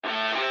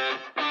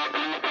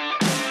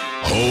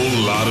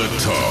whole lot of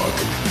talk.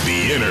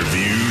 The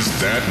interviews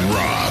that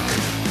rock.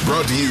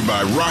 Brought to you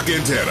by Rock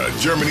Antenna,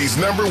 Germany's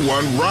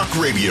 #1 rock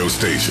radio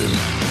station.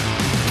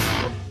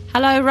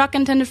 Hello, Rock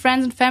Antenna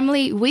friends and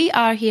family. We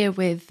are here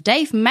with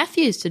Dave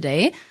Matthews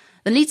today,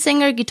 the lead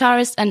singer,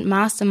 guitarist, and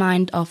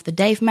mastermind of the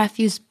Dave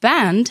Matthews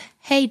Band.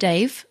 Hey,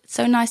 Dave.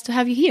 So nice to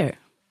have you here.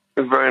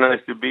 It's very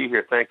nice to be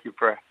here. Thank you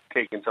for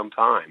taking some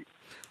time.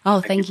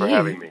 Oh, thank you for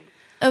having me.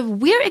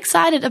 We're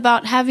excited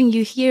about having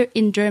you here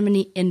in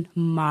Germany in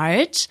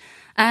March.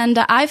 And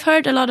I've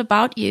heard a lot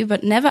about you,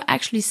 but never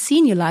actually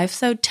seen you live.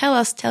 So tell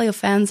your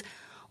fans,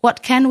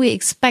 what can we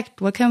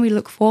expect? What can we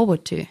look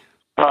forward to?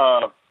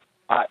 I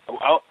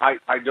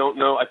don't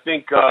know. I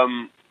think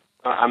I'm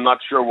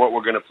not sure what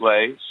we're going to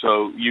play,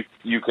 so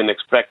you can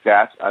expect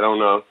that. I don't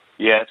know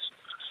yet.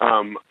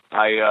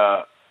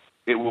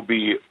 It will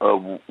be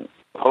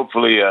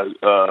hopefully a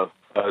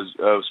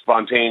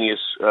spontaneous,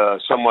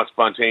 somewhat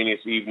spontaneous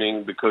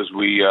evening because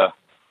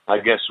I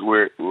guess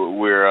we're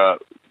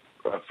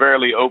a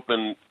fairly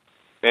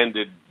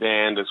open-ended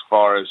band as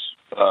far as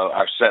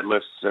our set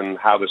lists and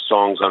how the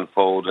songs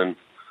unfold, and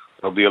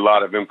there'll be a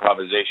lot of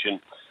improvisation.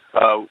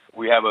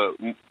 We have a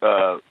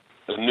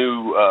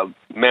new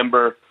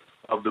member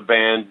of the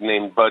band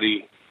named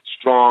Buddy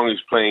Strong,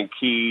 who's playing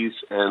keys,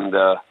 and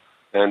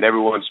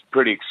everyone's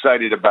pretty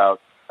excited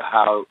about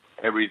how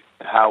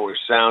we're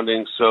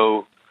sounding.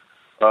 So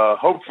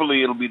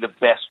hopefully it'll be the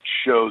best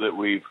show that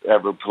we've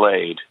ever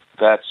played.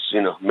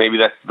 Maybe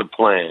that's the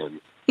plan.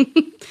 I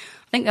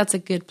think that's a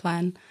good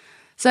plan.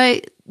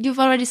 So you've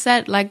already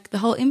said, like, the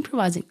whole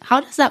improvising. How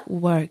does that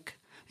work?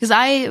 Because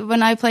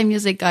when I play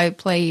music, I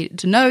play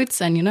to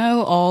notes and,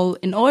 all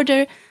in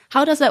order.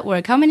 How does that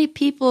work? How many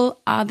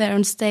people are there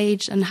on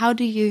stage, and how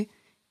do you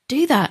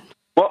do that?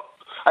 Well,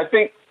 I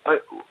think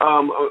when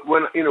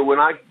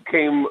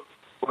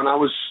I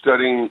was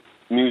studying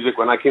music,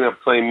 when I came up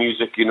playing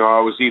music,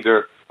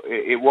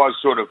 it was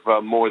sort of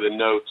more than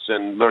notes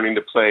and learning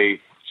to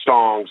play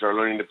songs or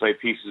learning to play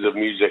pieces of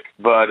music.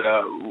 But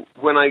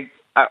when I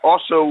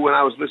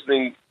was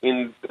listening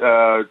in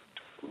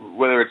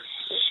whether it's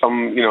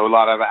some a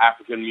lot of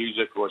African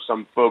music or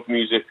some folk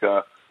music,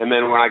 and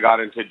then when I got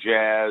into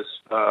jazz,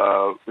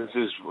 this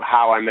is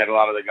how I met a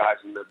lot of the guys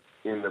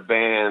in the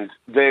band.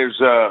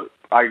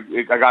 I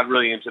got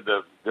really into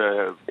the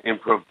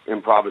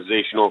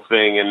improvisational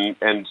thing,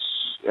 and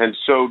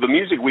so the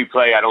music we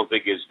play, I don't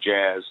think is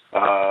jazz,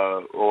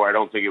 or I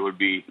don't think it would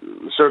be.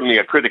 Certainly,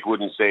 a critic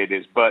wouldn't say it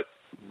is. But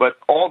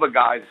all the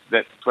guys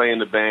that play in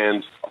the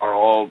band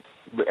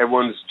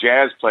everyone's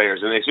jazz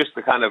players, and it's just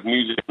the kind of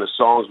music and the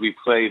songs we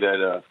play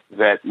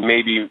that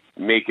maybe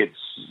make it,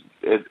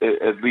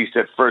 at least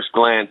at first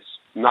glance,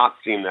 not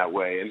seem that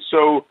way. And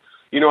so,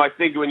 I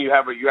think when you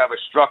have a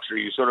structure,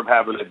 you sort of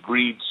have an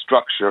agreed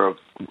structure of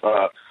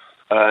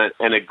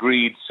an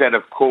agreed set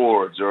of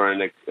chords or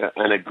an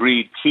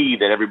agreed key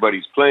that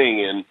everybody's playing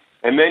in,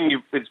 and then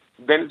it's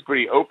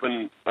pretty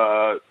open.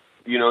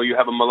 You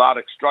have a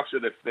melodic structure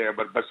that's there,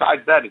 but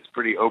besides that, it's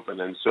pretty open.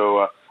 And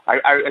so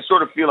I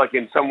sort of feel like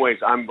in some ways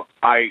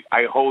I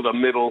hold the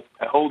middle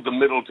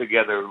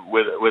together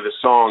with a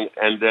song,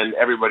 and then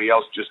everybody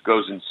else just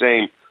goes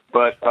insane.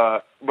 But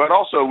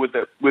also with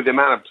the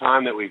amount of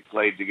time that we've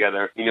played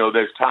together,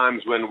 there's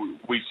times when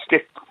we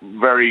stick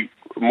very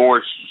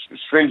more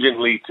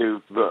stringently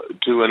to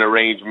an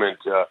arrangement,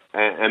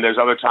 and there's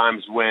other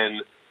times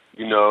when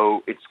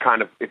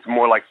it's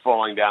more like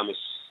falling down the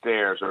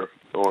stairs or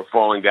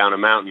falling down a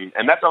mountain,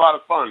 and that's a lot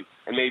of fun.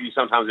 And maybe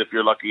sometimes, if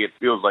you're lucky, it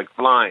feels like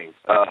flying.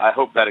 I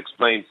hope that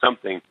explains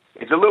something.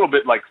 It's a little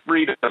bit like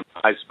freedom,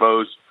 I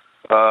suppose.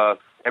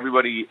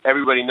 Everybody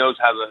knows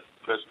how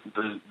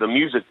the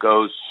music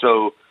goes,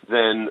 so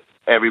then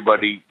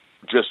everybody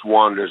just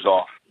wanders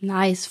off.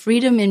 Nice.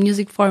 Freedom in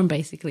music form,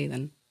 basically,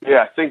 then.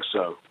 Yeah, I think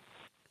so.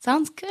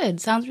 Sounds good.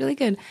 Sounds really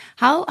good.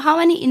 How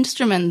many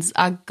instruments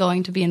are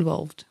going to be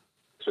involved?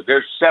 So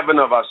there's 7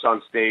 of us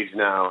on stage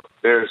now.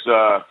 There's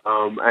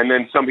and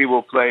then some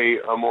people play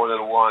more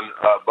than one.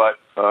 But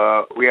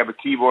we have a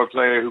keyboard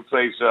player who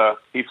plays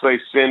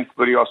synth,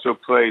 but he also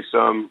plays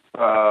some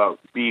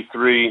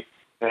B3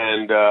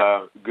 and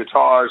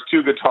guitars,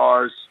 2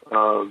 guitars,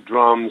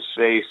 drums,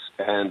 bass,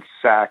 and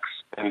sax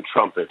and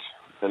trumpet,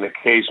 and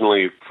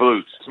occasionally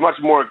flute. It's much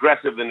more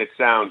aggressive than it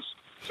sounds.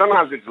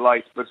 Sometimes it's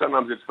light, but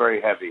sometimes it's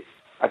very heavy.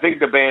 I think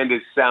the band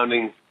is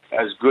sounding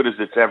as good as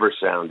it's ever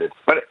sounded.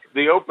 But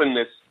the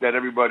openness that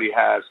everybody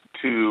has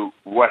to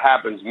what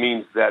happens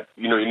means that,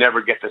 you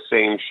never get the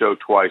same show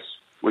twice,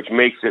 which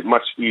makes it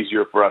much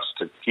easier for us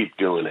to keep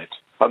doing it.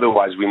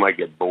 Otherwise, we might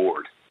get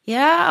bored.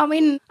 Yeah,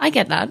 I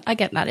get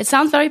that. It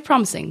sounds very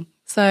promising.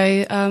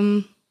 So,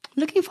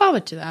 looking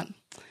forward to that.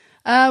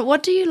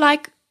 What do you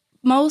like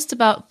most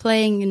about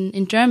playing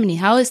in Germany?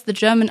 How is the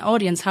German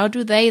audience? How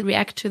do they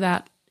react to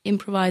that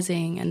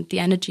improvising and the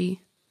energy?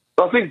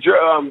 Well, I think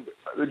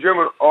the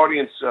German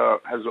audience I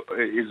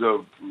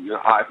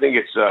think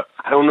it's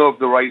I don't know if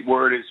the right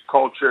word is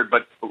cultured,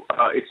 but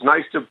it's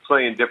nice to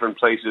play in different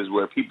places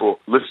where people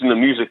listen to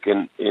music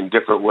in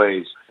different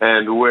ways,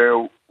 and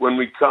where when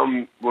we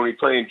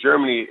play in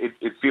Germany,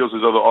 it feels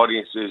as though the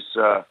audience is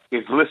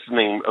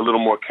listening a little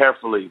more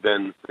carefully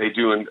than they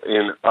do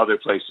in other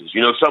places.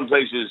 You know, some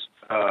places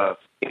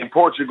in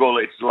Portugal,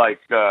 it's like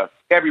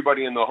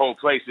everybody in the whole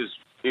place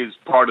is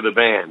part of the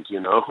band,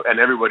 you know, and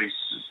everybody's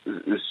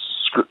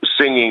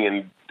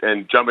singing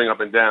and jumping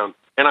up and down.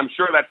 And I'm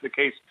sure that's the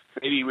case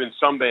maybe in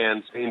some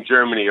bands in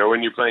Germany or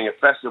when you're playing a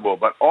festival.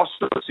 But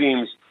also it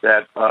seems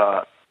that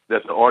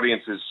the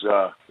audience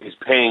is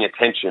paying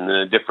attention in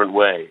a different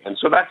way, and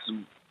so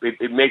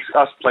it makes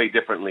us play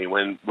differently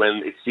when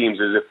it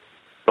seems as if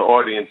the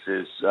audience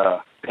is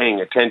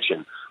paying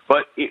attention.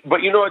 But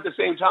you know, at the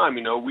same time,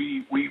 you know,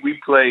 we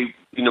play,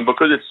 you know,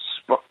 because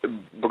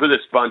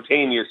it's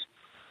spontaneous.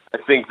 I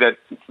think that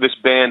this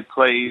band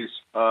plays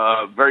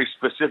very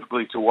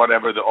specifically to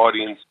whatever the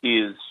audience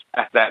is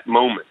at that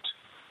moment.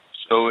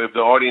 So if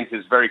the audience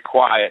is very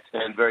quiet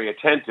and very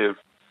attentive,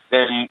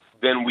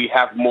 then we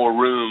have more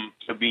room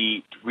to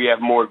be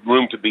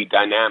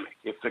dynamic.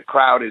 If the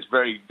crowd is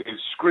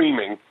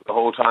screaming the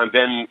whole time,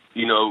 then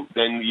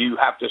you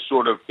have to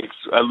it's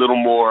a little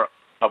more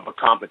of a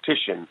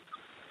competition.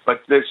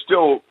 But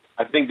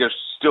I think there's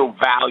still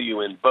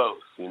value in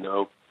both, you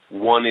know.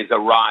 One is a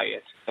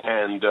riot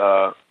and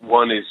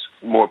one is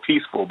more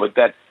peaceful, but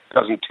that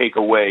doesn't take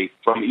away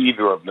from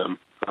either of them.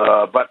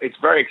 But it's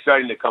very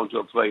exciting to come to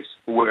a place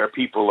where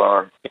people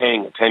are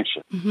paying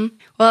attention. Mm-hmm.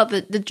 Well,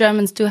 the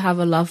Germans do have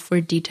a love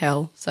for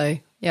detail, so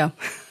yeah,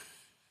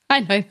 I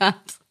know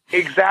that.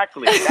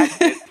 Exactly,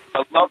 that's it.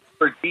 A love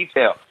for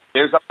detail.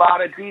 There's a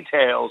lot of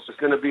details. There's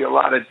going to be a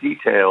lot of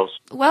details.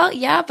 Well,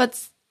 yeah,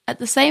 but at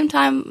the same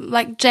time,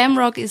 like, jam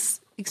rock is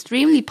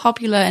extremely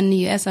popular in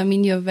the US. I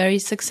mean, you're very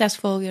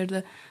successful. You're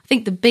I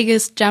think the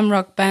biggest jam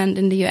rock band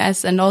in the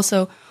US, and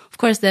also, of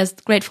course, there's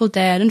Grateful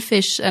Dead and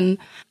Fish. And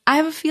I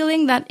have a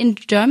feeling that in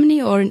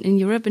Germany or in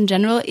Europe in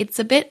general, it's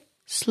a bit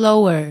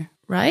slower,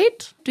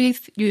 right? Do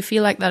you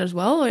feel like that as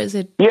well, or is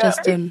it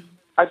just an...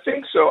 I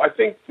think so. I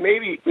think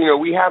maybe, you know,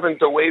 we haven't,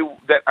 the way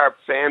that our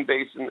fan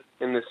base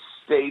in the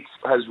States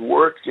has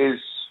worked is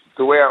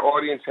the way our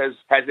audience has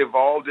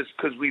evolved is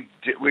because we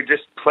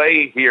just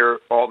play here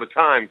all the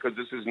time because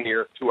this is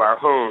near to our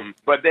home.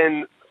 But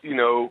then, you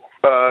know,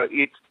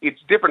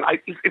 it's different.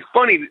 It's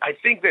funny. I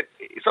think that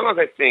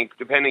sometimes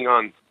depending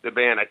on the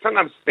band, I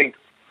sometimes think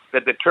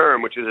that the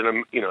term, which is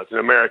it's an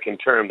American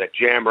term, that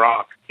jam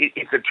rock,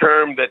 it's a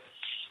term that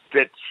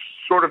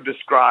sort of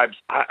describes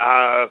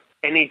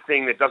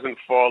anything that doesn't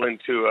fall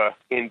into a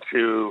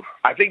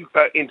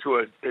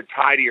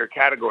tidier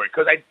category.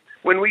 Because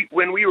when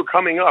we were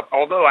coming up,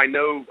 although I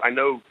know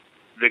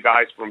the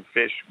guys from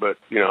Fish, but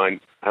you know,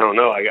 I don't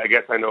know. I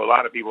guess I know a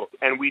lot of people,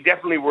 and we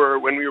definitely were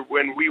when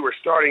we were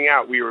starting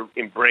out. We were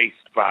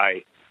embraced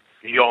by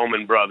the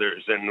Allman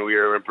Brothers, and we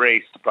were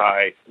embraced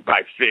by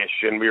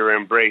Fish, and we were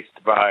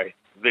embraced by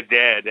the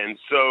Dead, and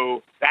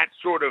so that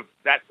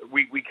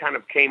we kind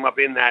of came up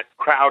in that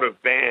crowd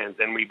of bands,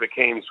 and we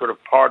became sort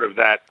of part of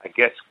that, I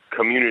guess,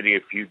 community,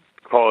 if you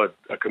call it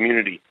a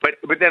community.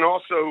 But then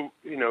also,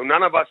 you know,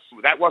 none of us,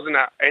 that wasn't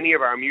any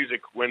of our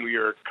music when we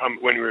were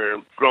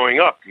growing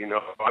up. You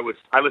know,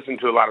 I listened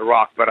to a lot of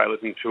rock, but I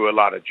listened to a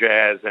lot of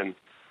jazz and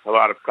a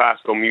lot of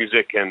classical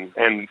music, and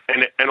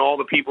all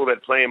the people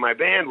that play in my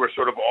band were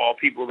sort of all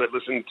people that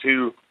listened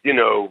to, you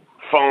know,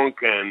 funk,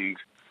 and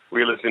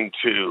we listened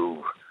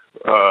to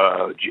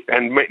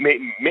and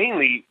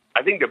mainly,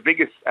 I think the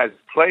biggest as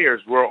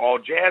players were all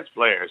jazz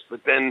players.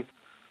 But then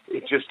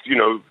it just, you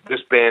know,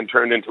 this band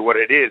turned into what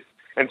it is.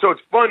 And so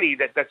it's funny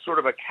that that's sort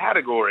of a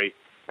category.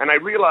 And I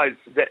realized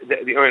that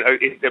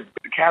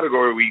the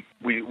category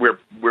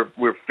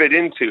we're fit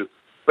into,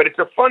 but it's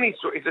a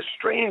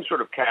strange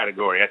sort of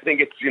category. I think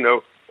it's, you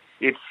know,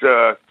 it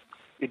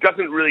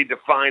doesn't really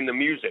define the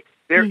music.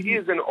 There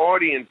is an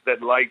audience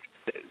that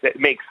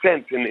makes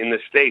sense in the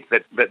States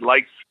that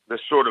likes the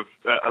sort of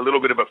a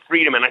little bit of a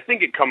freedom. And I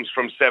think it comes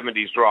from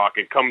 70s rock.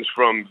 It comes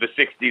from the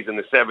 60s and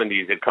the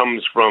 70s. It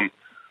comes from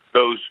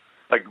those,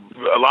 like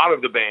a lot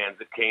of the bands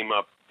that came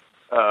up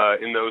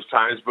in those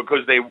times,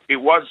 because it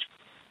was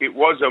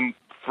a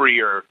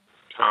freer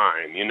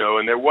time, you know,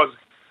 and there was,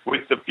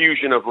 with the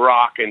fusion of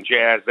rock and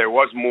jazz, there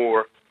was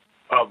more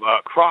of a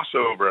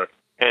crossover.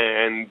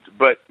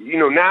 But you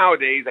know,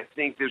 nowadays I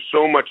think there's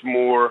so much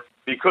more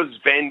because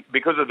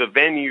of the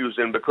venues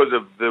and because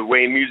of the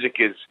way music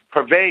is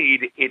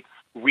purveyed.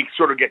 We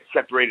sort of get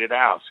separated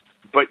out.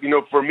 But you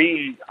know, for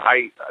me,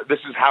 this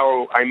is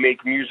how I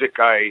make music.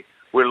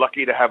 We're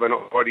lucky to have an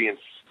audience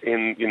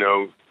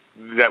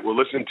that will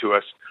listen to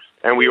us,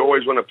 and we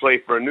always want to play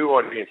for a new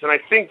audience. And I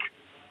think,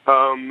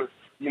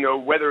 you know,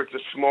 whether it's a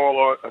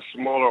smaller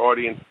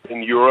audience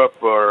in Europe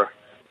or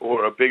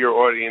a bigger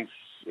audience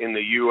in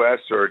the U.S.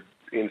 or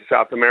in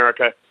South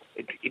America,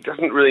 it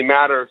doesn't really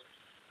matter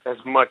as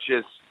much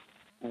as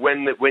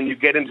when you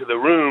get into the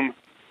room.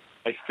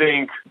 I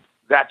think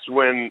that's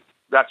when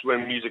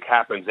music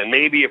happens. And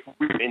maybe if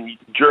we were in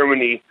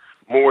Germany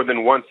more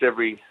than once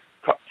every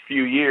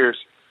few years,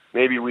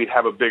 maybe we'd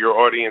have a bigger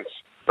audience.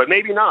 But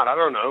maybe not. I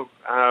don't know.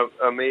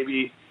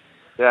 Maybe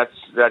that's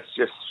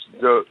just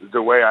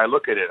the way I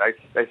look at it.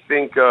 I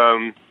think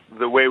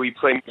the way we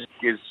play music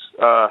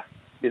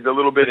is a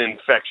little bit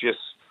infectious,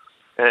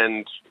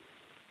 and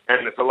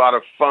it's a lot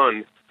of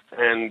fun,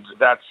 and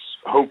that's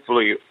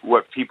hopefully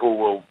what people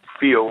will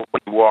feel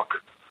when you walk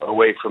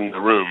away from the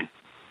room,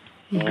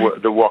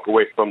 walk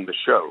away from the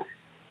show.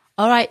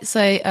 All right,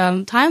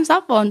 so time's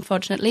up,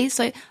 unfortunately.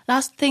 So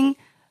last thing,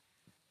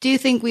 do you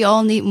think we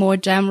all need more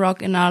jam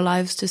rock in our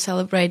lives to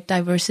celebrate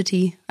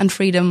diversity and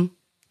freedom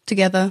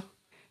together?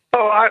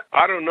 Oh,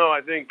 I don't know.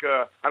 I think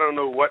I don't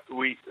know what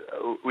we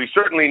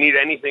certainly need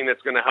anything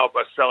that's going to help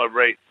us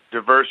celebrate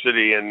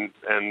diversity and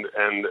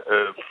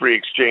free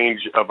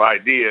exchange of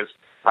ideas.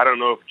 I don't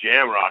know if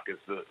jam rock is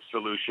the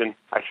solution.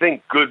 I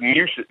think good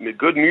music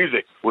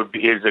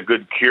is a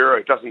good cure.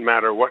 It doesn't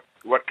matter what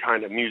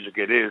kind of music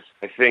it is.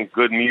 I think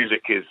good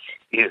music is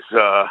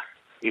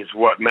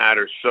what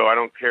matters. So I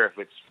don't care if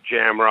it's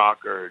jam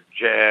rock or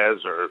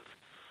jazz or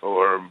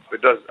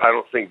it does. I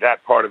don't think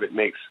that part of it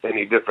makes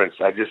any difference.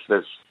 I just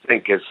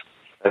think as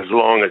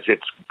long as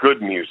it's good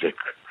music,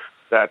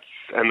 that's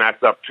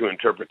up to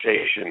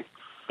interpretation.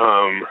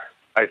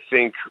 I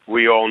think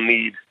we all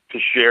need to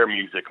share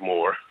music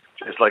more,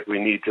 just like we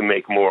need to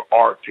make more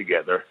art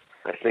together.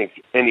 I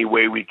think any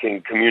way we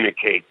can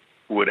communicate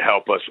would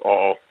help us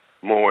all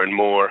more and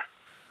more,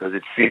 because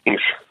it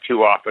seems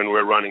too often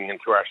we're running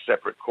into our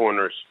separate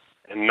corners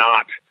and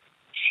not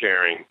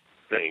sharing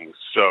things.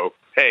 So,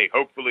 hey,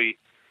 hopefully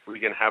we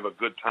can have a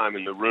good time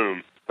in the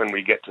room when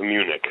we get to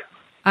Munich.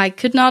 I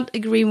could not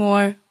agree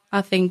more.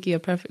 I think you're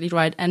perfectly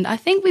right, and I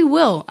think we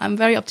will. I'm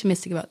very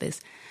optimistic about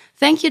this.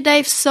 Thank you,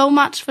 Dave, so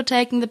much for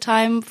taking the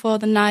time for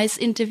the nice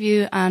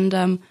interview,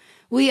 and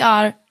we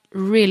are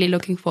really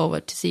looking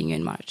forward to seeing you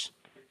in March.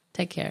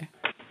 Take care.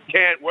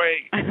 Can't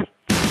wait.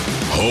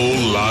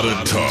 Whole lot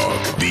of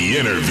talk. The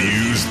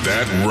interviews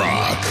that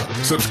rock.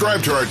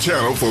 Subscribe to our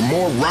channel for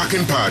more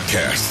rockin'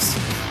 podcasts.